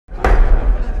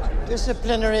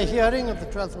Disciplinary hearing of the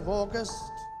 12th of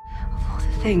August. Of all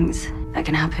the things that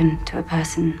can happen to a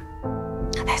person,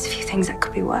 there's a few things that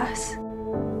could be worse.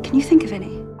 Can you think of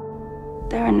any?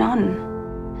 There are none.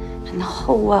 In the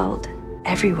whole world,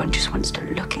 everyone just wants to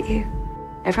look at you.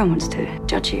 Everyone wants to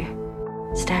judge you,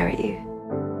 stare at you.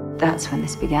 That's when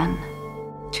this began.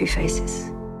 Two faces.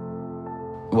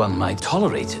 One might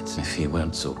tolerate it if he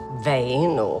weren't so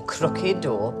vain or crooked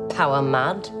or power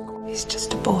mad. He's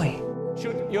just a boy.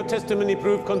 Should your testimony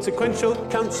prove consequential,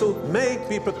 counsel may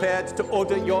be prepared to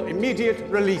order your immediate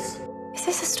release. Is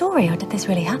this a story or did this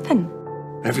really happen?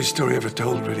 Every story ever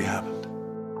told really happened.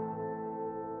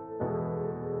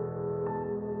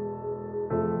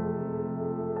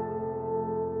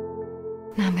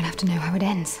 Now I'm gonna have to know how it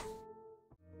ends.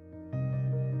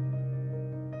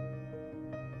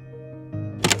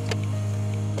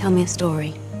 Tell me a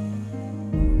story.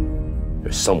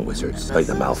 There's some wizards, like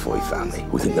the Malfoy family,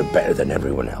 who think they're better than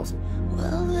everyone else.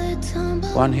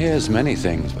 One hears many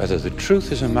things. Whether the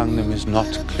truth is among them is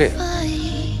not clear.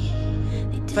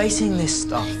 Facing this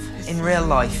stuff in real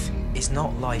life is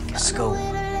not like school.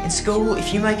 In school,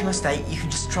 if you make a mistake, you can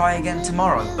just try again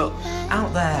tomorrow. But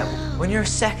out there, when you're a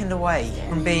second away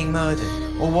from being murdered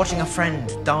or watching a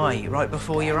friend die right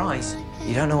before your eyes,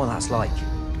 you don't know what that's like.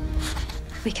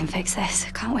 We can fix this,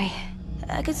 can't we?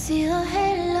 I could see your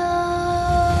halo.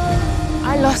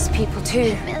 I lost people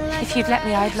too. If you'd let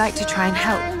me, I'd like to try and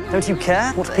help. Don't you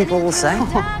care what people will say?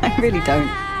 I really don't.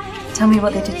 Tell me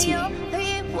what they did to you.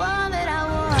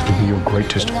 It'll be your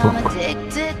greatest book.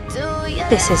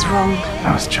 This is wrong.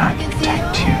 I was trying to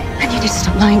protect you. And you need to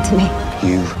stop lying to me.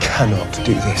 You cannot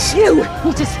do this. You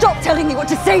need to stop telling me what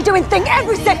to say, do, and think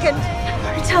every second. I'm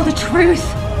going to tell the truth.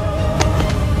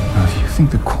 Now, if you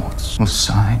think the courts will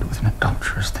side with an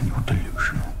adulteress, then you're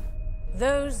delusional.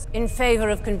 Those in favor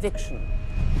of conviction.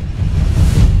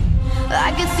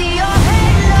 I can see your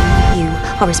halo. You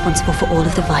are responsible for all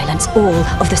of the violence, all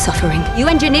of the suffering. You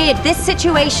engineered this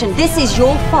situation. This is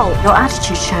your fault. Your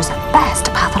attitude shows at best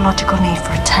a pathological need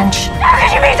for attention. How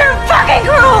could you be so fucking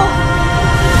cruel?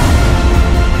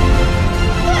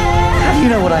 How do you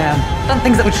know what I am? Done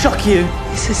things that would shock you.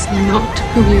 This is not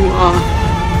who you are.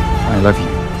 I love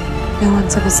you. No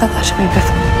one's ever said that to me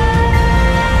before.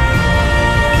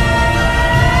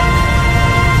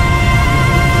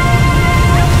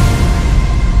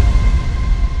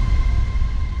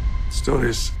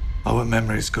 Stories are where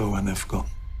memories go when they're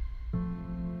forgotten.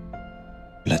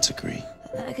 Let's agree.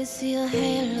 I can see your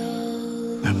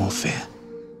halo. No more fear.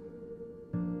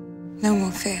 No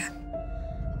more fear.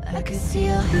 I can see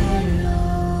your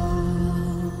halo.